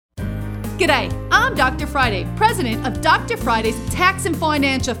G'day, I'm Dr. Friday, president of Dr. Friday's Tax and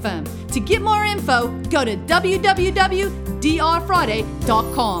Financial Firm. To get more info, go to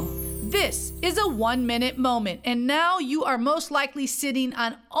www.drfriday.com. This is a 1-minute moment, and now you are most likely sitting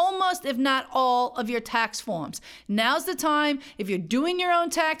on almost, if not all, of your tax forms. Now's the time. If you're doing your own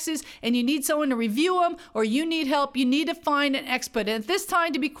taxes and you need someone to review them or you need help, you need to find an expert. And at this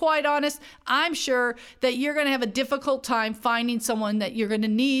time, to be quite honest, I'm sure that you're going to have a difficult time finding someone that you're going to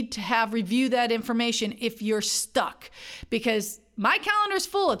need to have review that information if you're stuck. Because my calendar's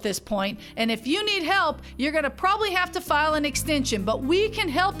full at this point, and if you need help, you're going to probably have to file an extension, but we can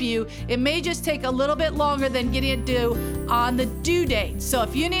help you. It may just take a little bit longer than getting it due on the due date. So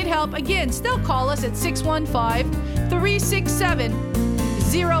if you need help, again, still call us at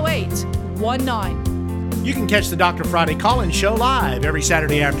 615-367-0819. You can catch the Dr. Friday call-in show live every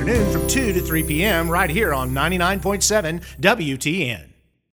Saturday afternoon from 2 to 3 p.m. right here on 99.7 WTN.